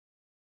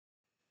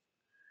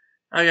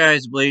Hi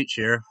guys, Bleach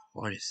here.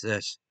 What is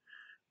this?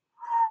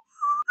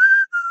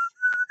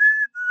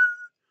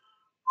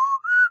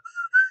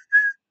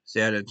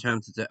 See, I had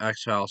attempted to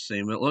exile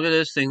scene, but look at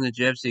this thing the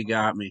Gypsy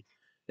got me.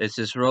 It's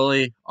this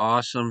really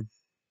awesome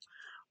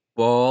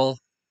bowl.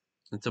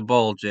 It's a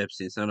bowl,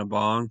 Gypsy. It's not a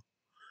bong.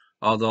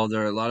 Although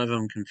there are a lot of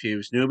them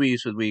confused.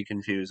 Newbies would we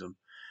confuse them.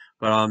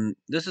 But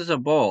this is a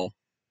bowl,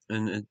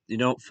 and you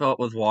don't fill it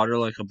with water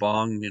like a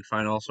bong. You can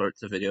find all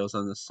sorts of videos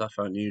on this stuff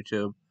on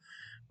YouTube.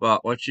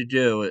 But what you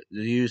do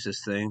to use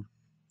this thing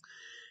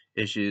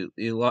is you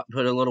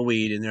put a little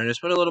weed in there.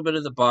 Just put a little bit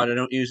of the bud. I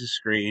don't use a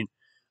screen.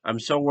 I'm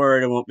so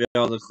worried I won't be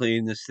able to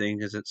clean this thing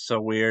because it's so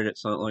weird.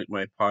 It's not like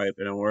my pipe,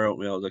 and I'm worried I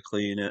won't be able to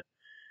clean it.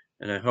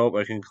 And I hope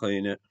I can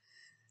clean it.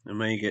 I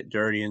may get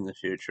dirty in the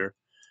future.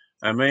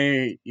 I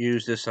may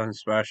use this on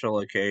special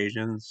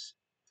occasions,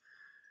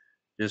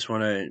 just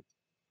when I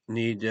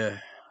need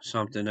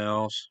something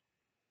else.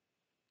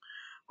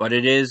 But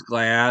it is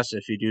glass.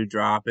 If you do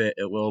drop it,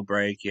 it will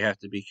break. You have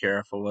to be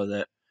careful with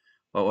it.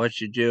 But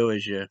what you do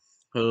is you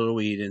put a little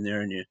weed in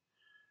there, and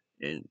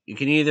you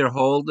can either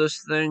hold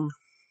this thing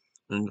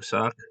and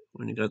suck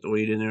when you got the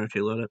weed in there if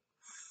you let it.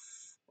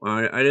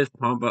 Well, I just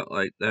pump it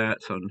like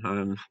that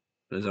sometimes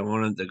because I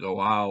want it to go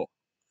out.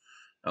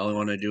 I only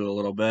want to do a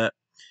little bit.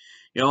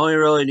 You only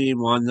really need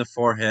 1 to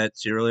 4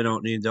 hits. You really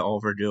don't need to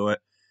overdo it.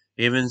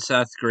 Even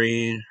Seth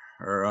Green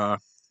or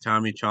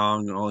Tommy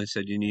Chong only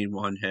said you need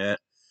 1 hit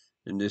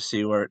and just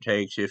see where it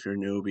takes you if you're a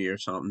newbie or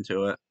something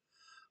to it.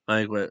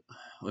 Like with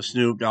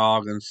Snoop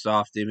Dogg and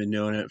stuff, they've been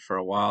doing it for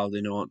a while.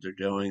 They know what they're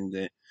doing.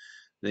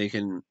 They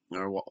can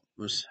or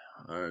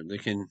they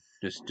can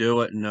just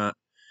do it and not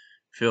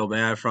feel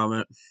bad from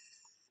it.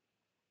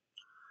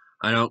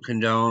 I don't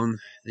condone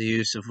the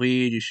use of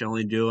weed. You should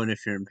only do it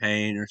if you're in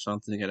pain or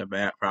something, got a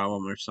back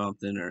problem or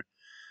something, or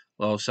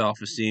low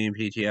self-esteem,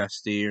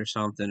 PTSD or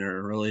something,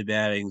 or really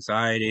bad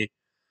anxiety.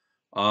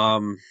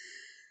 Um,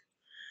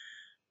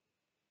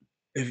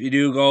 if you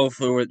do go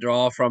through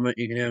withdrawal from it,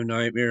 you can have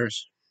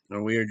nightmares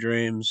or weird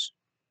dreams.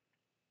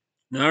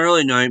 Not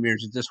really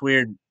nightmares, it's just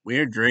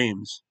weird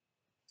dreams.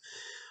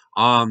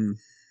 Um,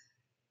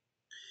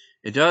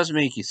 it does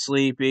make you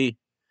sleepy.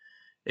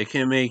 It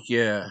can make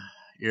your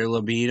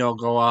libido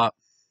go up,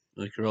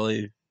 like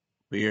really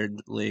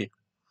weirdly.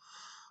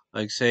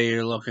 Like say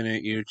you're looking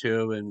at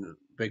YouTube and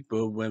big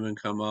boob women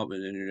come up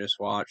and then you're just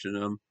watching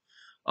them.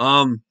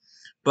 Um,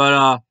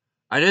 but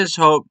I just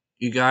hope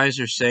you guys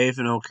are safe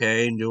and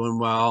okay and doing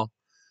well.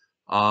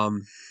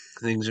 Um,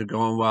 things are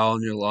going well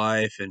in your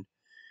life and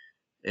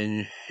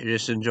you're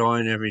just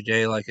enjoying every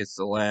day like it's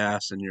the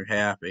last and you're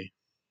happy.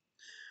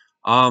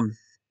 Um,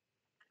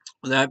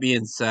 with that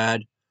being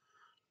said,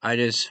 I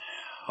just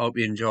hope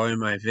you enjoy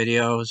my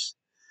videos.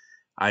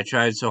 I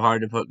tried so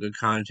hard to put good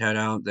content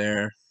out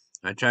there.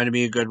 I try to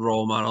be a good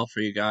role model for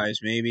you guys.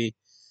 Maybe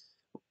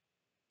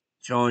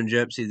showing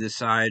Gypsy the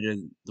side of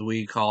the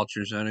weed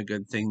culture is not a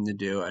good thing to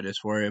do. I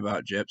just worry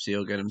about Gypsy.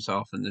 He'll get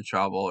himself into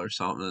trouble or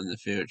something in the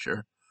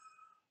future.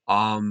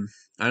 Um,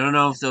 I don't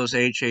know if those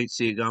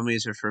HHC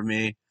gummies are for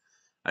me.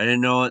 I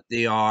didn't know what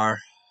they are.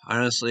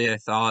 Honestly, I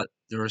thought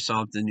there was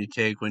something you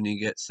take when you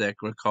get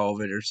sick with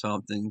COVID or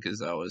something because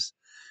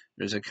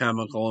there's a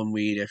chemical in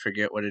weed. I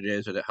forget what it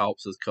is, but it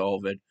helps with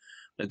COVID.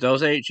 But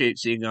those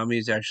HHC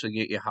gummies actually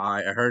get you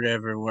high. I heard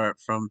everywhere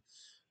from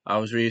I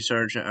was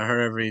researching. I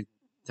heard every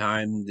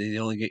time they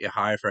only get you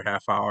high for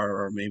half hour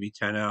or maybe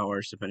 10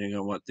 hours, depending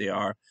on what they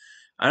are.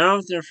 I don't know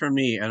if they're for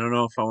me. I don't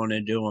know if I want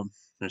to do them.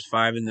 There's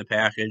 5 in the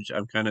package.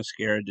 I'm kind of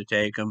scared to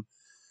take them.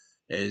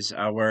 Is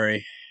I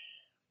worry.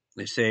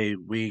 They say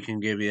we can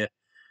give you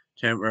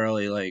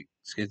temporarily like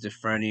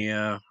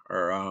schizophrenia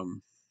or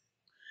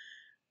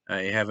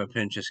I have a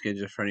pinch of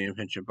schizophrenia, a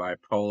pinch of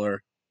bipolar.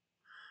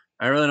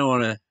 I really don't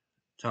want to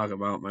talk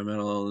about my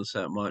mental illness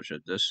that much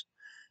at this.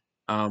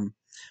 Um,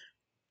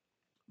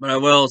 but I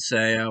will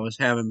say I was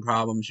having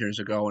problems years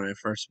ago when I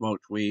first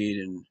smoked weed,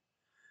 and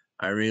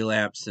I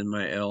relapsed in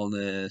my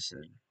illness,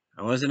 and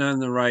I wasn't on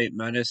the right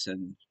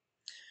medicine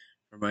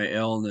for my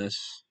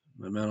illness,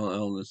 my mental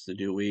illness, to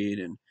do weed.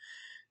 And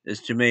this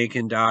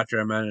Jamaican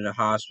doctor I met at a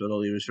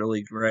hospital, he was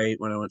really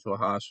great. When I went to a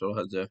hospital,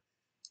 had to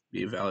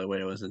be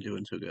evaluated. I wasn't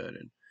doing too good,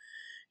 and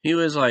he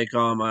was like,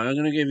 I'm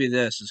gonna give you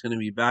this. It's gonna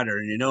be better.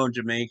 And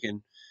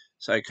Jamaican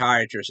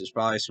psychiatrist has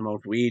probably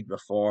smoked weed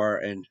before,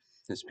 and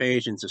his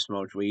patients have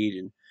smoked weed,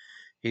 and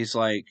he's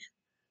like,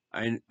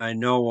 I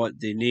know what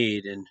they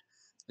need, and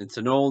it's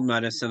an old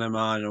medicine I'm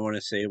on. I don't want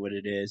to say what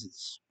it is.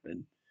 It's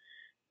been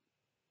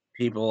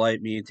people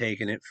like me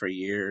taking it for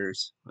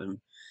years, and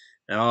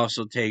I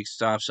also take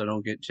stuff so I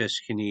don't get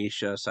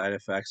dyskinesia side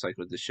effects like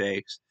with the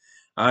shakes.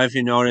 If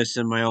you noticed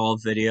in my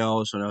old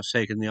videos when I was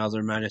taking the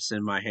other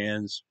medicine, my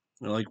hands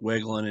were like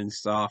wiggling and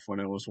stuff when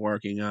I was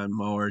working on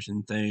mowers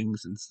and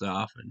things and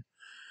stuff. And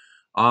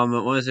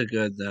it wasn't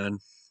good then,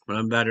 but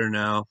I'm better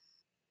now.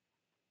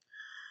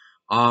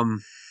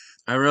 Um,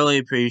 I really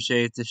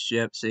appreciate this,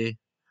 Gypsy.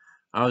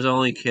 I was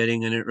only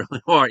kidding. I didn't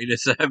really want you to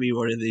send me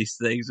one of these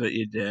things, but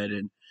you did,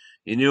 and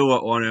you knew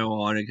what one I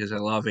wanted because I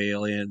love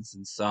aliens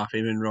and stuff. I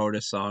even wrote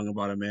a song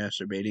about a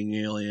masturbating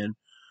alien.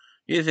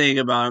 you think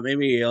about it,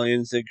 maybe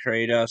aliens did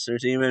create us.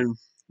 There's even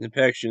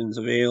depictions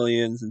of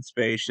aliens and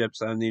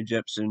spaceships on the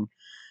Egyptian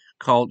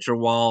culture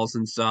walls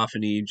and stuff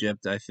in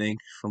Egypt, I think,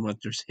 from what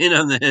they're saying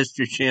on the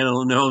History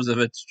Channel. Who knows if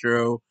it's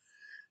true?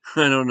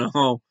 I don't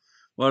know.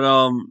 But,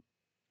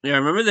 yeah, I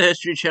remember the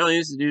History Channel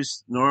used to do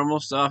normal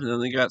stuff, and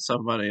then they got stuff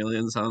about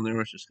aliens on there,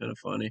 which is kind of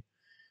funny.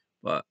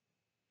 But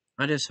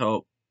I just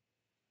hope.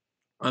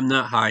 I'm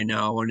not high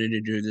now. I wanted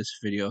to do this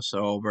video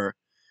sober.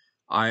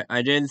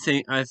 I didn't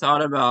think, I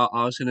thought about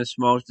I was going to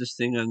smoke this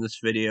thing on this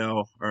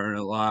video or in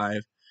a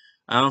live.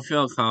 I don't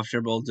feel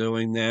comfortable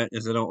doing that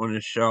because I don't want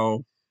to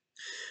show.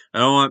 I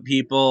don't want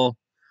people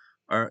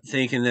are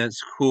thinking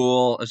that's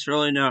cool. It's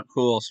really not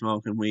cool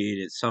smoking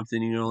weed. It's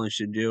something you only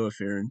should do if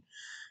you're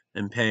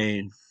in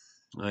pain.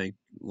 Like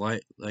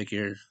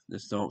you're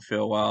just don't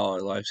feel well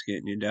or life's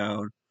getting you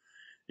down.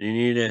 And you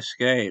need to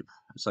escape.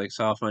 It's like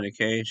self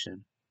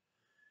medication.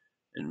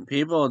 And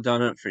people have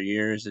done it for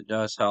years. It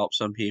does help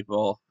some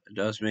people. It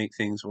does make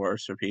things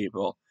worse for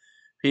people.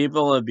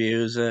 People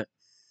abuse it.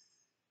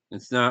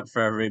 It's not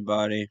for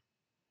everybody.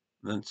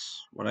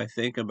 That's what I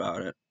think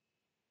about it.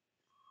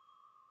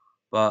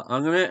 But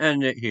I'm going to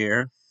end it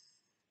here.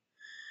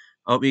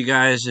 Hope you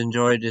guys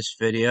enjoyed this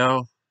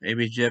video.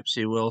 Maybe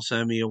Gypsy will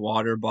send me a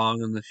water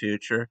bong in the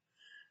future.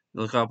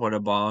 Look up what a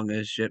bong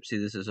is, Gypsy.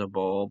 This is a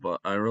bowl, but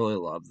I really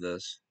love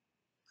this.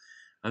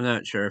 I'm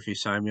not sure if you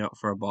sign me up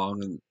for a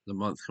bong in the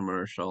month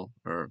commercial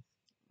or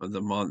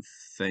the month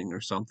thing or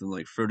something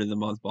like fruit of the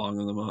month, bong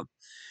of the month.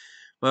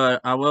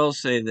 But I will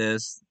say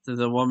this to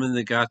the woman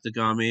that got the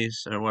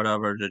gummies or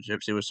whatever that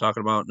Gypsy was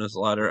talking about in his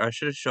letter. I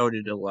should have showed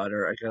you the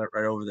letter. I got it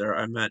right over there.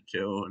 I meant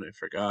to and I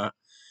forgot.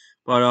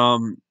 But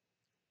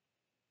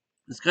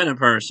it's kind of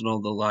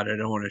personal, the letter. I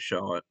don't want to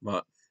show it,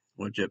 but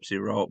what Gypsy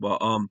wrote. But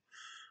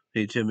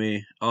he to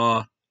me.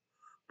 But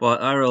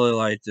I really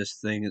like this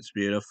thing. It's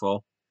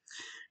beautiful.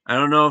 I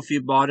don't know if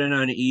you bought it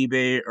on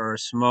eBay or a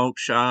smoke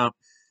shop,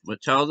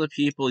 but tell the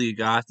people you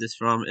got this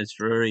from. It's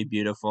very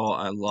beautiful.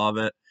 I love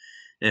it.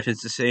 If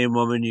it's the same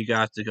woman you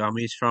got the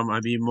gummies from,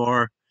 I'd be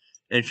more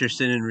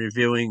interested in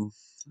reviewing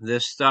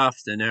this stuff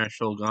than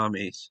actual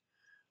gummies.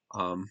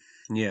 Um,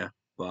 yeah,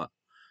 but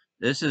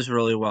this is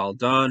really well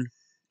done.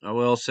 I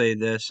will say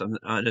this.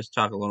 I'll just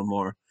talk a little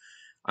more.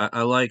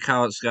 I like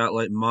how it's got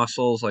like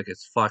muscles, like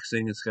it's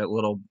flexing. It's got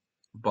little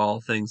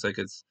ball things, like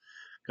it's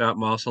got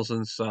muscles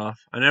and stuff.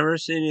 I never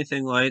seen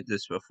anything like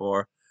this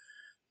before.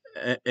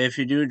 If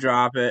you do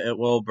drop it, it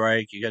will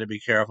break. You got to be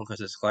careful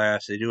because it's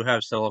glass. They do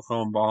have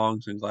silicone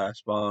bongs and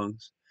glass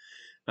bongs.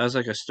 That's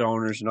like a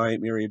stoner's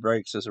nightmare. He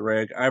breaks his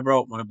rig. I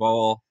broke my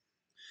bowl.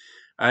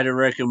 I had a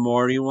Rick and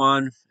Morty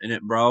one, and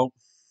it broke.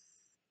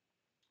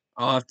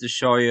 I'll have to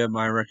show you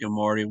my Rick and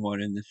Morty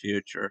one in the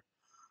future.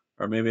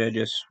 Or maybe I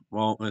just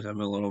won't because I'm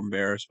a little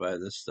embarrassed by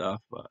this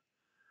stuff. But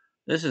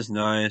this is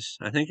nice.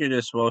 I think you're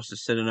just supposed to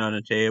sit it on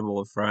a table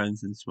with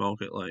friends and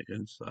smoke it like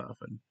and stuff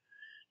and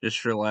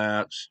just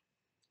relax.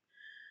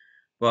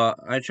 But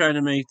I tried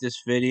to make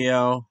this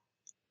video.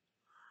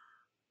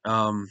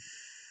 Um,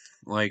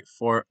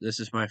 this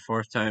is my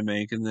fourth time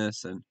making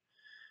this, and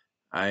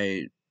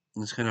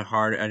it's kind of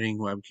hard editing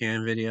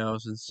webcam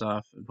videos and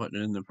stuff and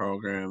putting it in the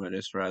program. I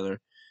just rather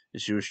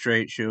just do a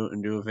straight shoot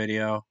and do a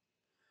video.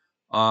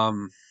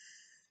 Um,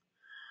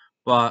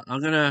 but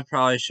I'm gonna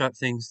probably shut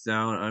things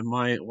down. I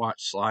might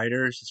watch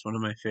Sliders. It's one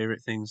of my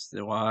favorite things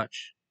to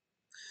watch.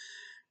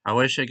 I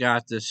wish I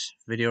got this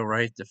video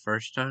right the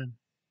first time.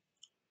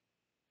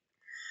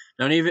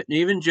 Not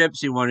even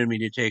Gypsy wanted me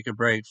to take a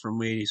break from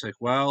weed. He's like,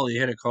 "Well, he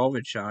had a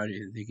COVID shot." I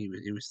think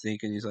he was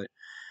thinking. He's like,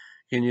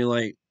 "Can you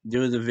like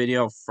do the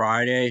video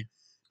Friday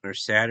or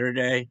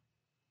Saturday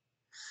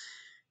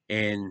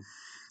and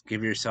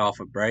give yourself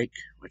a break?"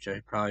 Which I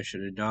probably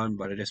should have done,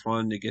 but I just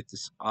wanted to get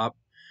this up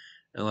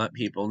and let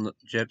people,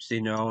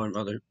 Gypsy know, and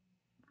other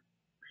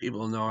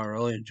people know I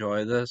really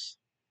enjoy this.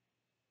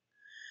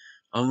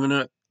 I'm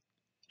gonna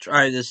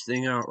try this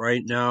thing out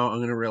right now. I'm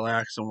gonna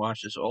relax and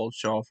watch this old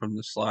show from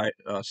the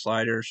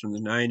Sliders from the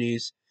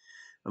 '90s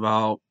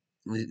about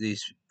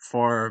these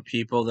four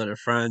people that are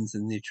friends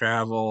and they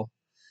travel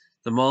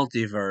the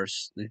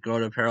multiverse. They go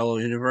to parallel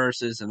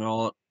universes and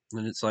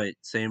it's like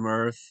same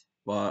Earth,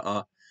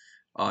 but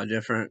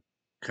different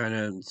kind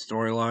of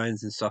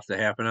storylines and stuff that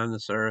happen on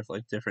this Earth.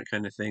 Like different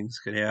kind of things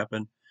could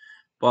happen.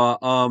 But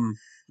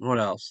what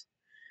else?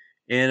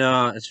 And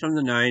it's from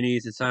the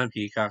 '90s. It's on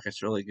Peacock.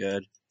 It's really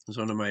good. It's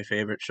one of my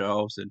favorite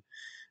shows, and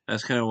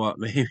that's kind of what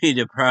made me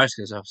depressed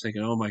because I was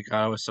thinking, oh my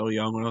god, I was so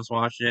young when I was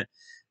watching it.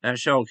 That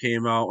show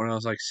came out when I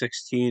was like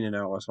 16 and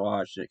I was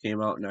watching it. It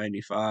came out in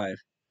 '95.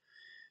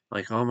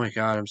 Like, oh my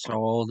god, I'm so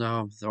old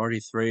now. I'm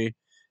 33.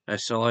 I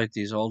still like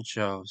these old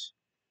shows.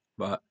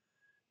 But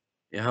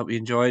I hope you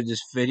enjoyed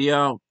this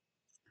video.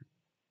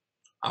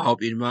 I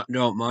hope you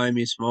don't mind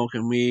me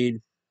smoking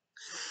weed.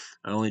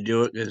 I only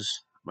do it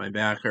because my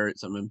back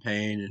hurts. I'm in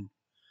pain. And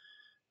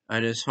I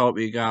just hope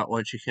you got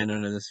what you can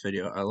out of this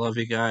video. I love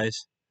you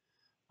guys.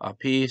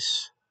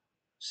 Peace.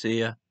 See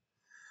ya.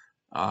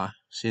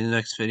 See you in the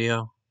next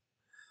video.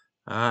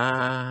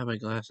 My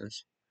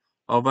glasses.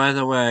 Oh, by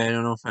the way, I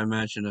don't know if I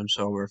mentioned I'm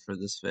sober for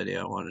this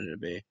video. I wanted to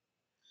be.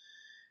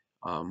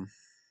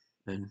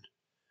 And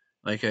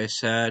like I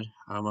said,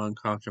 I'm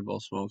uncomfortable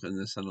smoking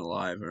this in a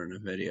live or in a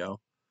video,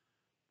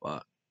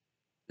 but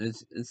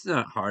it's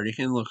not hard. You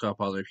can look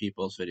up other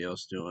people's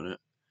videos doing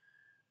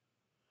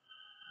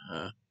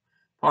it.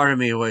 Part of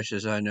me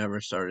wishes I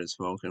never started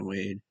smoking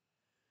weed.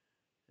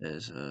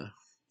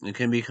 It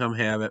can become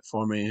habit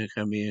forming. It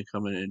can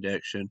become an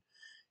addiction.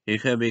 You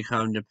could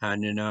become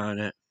dependent on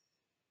it.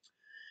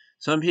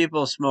 Some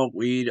people smoke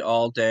weed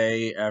all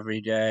day, every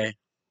day,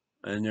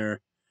 and they're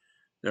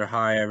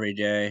high every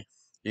day.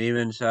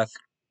 Even Seth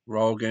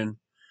Rogen,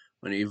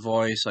 when he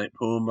voiced like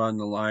Pumbaa on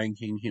The Lion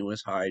King, he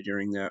was high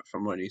during that,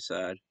 from what he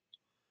said.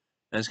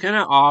 And it's kind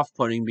of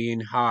off-putting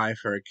being high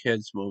for a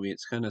kids movie.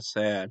 It's kind of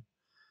sad.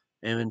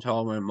 I even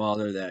told my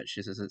mother that.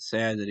 She says it's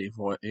sad that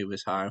he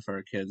was high for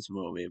a kids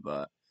movie,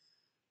 but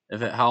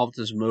if it helped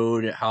his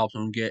mood, it helped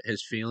him get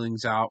his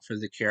feelings out for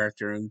the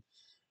character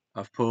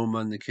of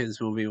Pumbaa in the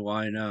kids movie.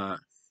 Why not?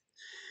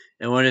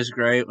 And what is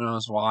great, when I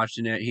was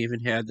watching it, he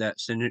even had that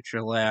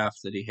signature laugh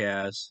that he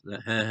has,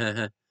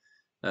 that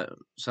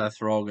Seth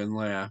Rogen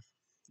laugh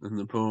in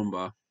the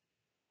Pumbaa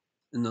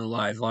in the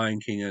live Lion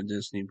King on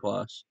Disney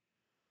Plus.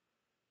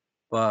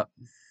 But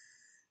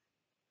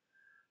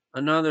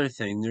another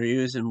thing, they're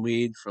using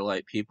weed for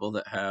like people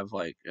that have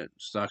like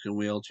stuck in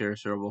wheelchair,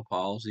 cerebral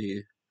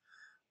palsy,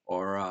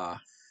 or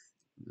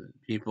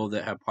people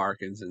that have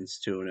Parkinson's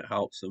too, and it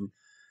helps them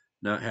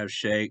not have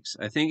shakes.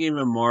 I think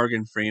even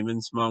Morgan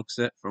Freeman smokes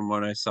it, from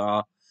what I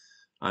saw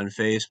on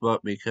Facebook,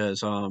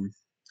 because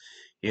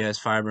he has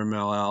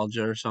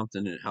fibromyalgia or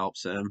something. It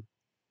helps him,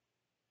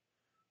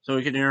 so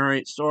he can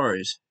narrate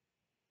stories.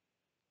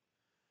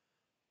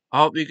 I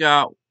hope you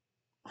got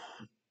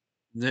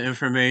the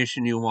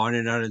information you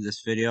wanted out of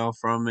this video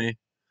from me.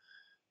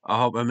 I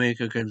hope I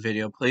make a good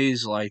video.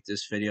 Please like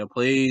this video.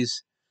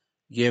 Please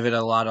give it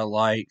a lot of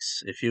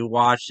likes. If you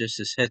watch this,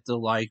 just hit the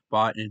like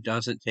button. It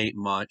doesn't take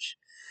much.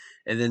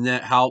 And then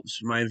that helps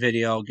my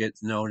video get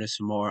noticed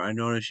more. I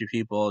notice you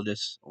people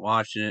just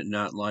watching it and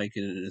not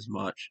liking it as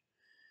much.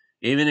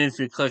 Even if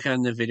you click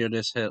on the video,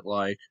 just hit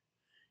like.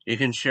 You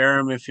can share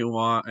them if you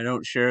want. I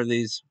don't share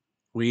these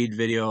weed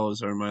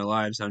videos or my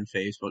lives on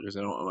Facebook because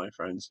I don't want my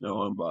friends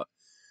knowing, but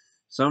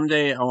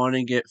someday I want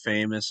to get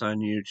famous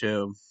on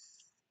YouTube,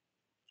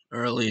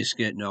 or at least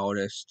get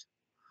noticed.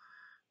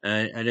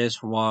 And I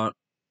just want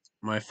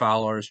my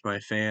followers, my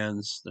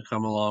fans, to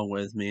come along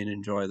with me and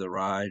enjoy the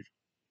ride.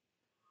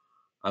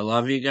 I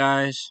love you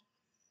guys.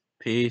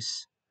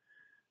 Peace.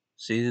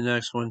 See you the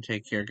next one.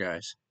 Take care,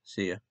 guys.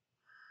 See ya.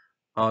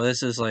 Oh,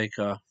 this is like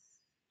I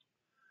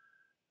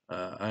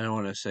don't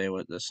want to say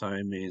what the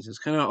sign means. It's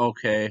kind of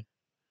okay.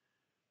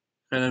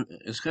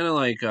 It's kind of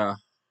like an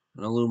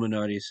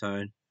Illuminati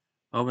sign.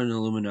 I hope an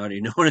Illuminati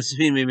notices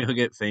me. Maybe I'll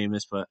get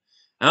famous, but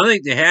I don't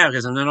think they have,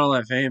 because I'm not all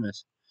that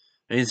famous.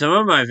 I mean, some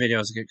of my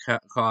videos get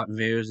caught in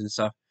views and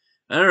stuff.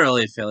 I don't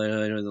really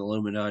affiliate with the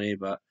Illuminati,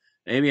 but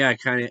maybe I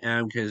kind of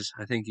am, because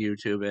I think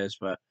YouTube is.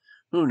 But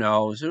who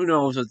knows? Who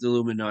knows what the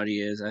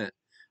Illuminati is? I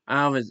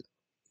haven't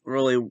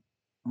really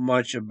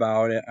much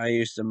about it. I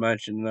used to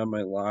mention it on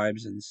my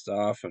lives and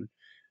stuff, and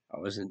I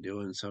wasn't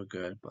doing so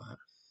good. But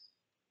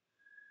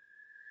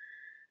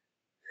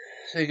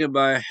say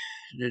goodbye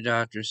to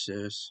Dr.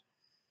 Seuss.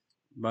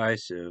 Bye,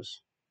 Seuss.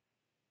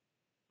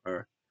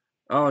 Or,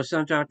 oh, it's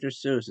not Dr.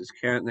 Seuss. It's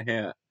Cat in the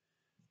Hat.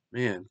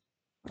 Man.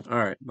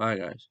 Alright, bye,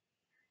 guys.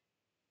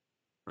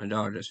 My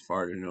dog just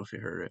farted. I don't know if you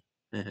heard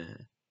it.